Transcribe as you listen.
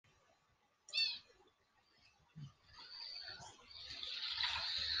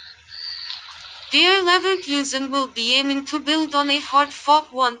Bayer Leverkusen will be aiming to build on a hard-fought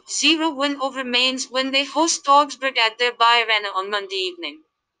 1-0 win over Mainz when they host Augsburg at their Bayern on Monday evening.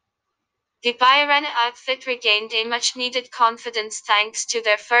 The Bayern outfit regained a much-needed confidence thanks to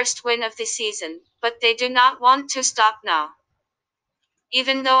their first win of the season, but they do not want to stop now.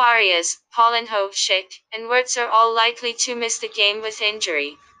 Even though Arias, Paulinho, Schick, and Wirtz are all likely to miss the game with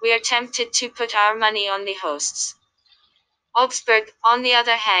injury, we are tempted to put our money on the hosts. Augsburg, on the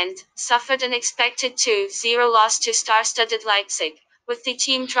other hand, suffered an expected 2-0 loss to star-studded Leipzig, with the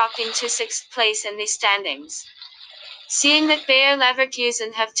team dropping to 6th place in the standings. Seeing that Bayer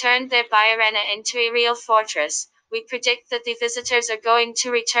Leverkusen have turned their Bayern into a real fortress, we predict that the visitors are going to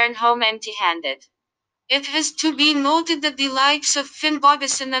return home empty-handed. It has to be noted that the likes of Finn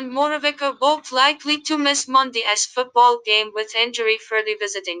Bogason and Moravec are both likely to miss Monday's football game with injury for the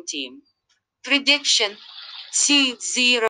visiting team. Prediction: C0.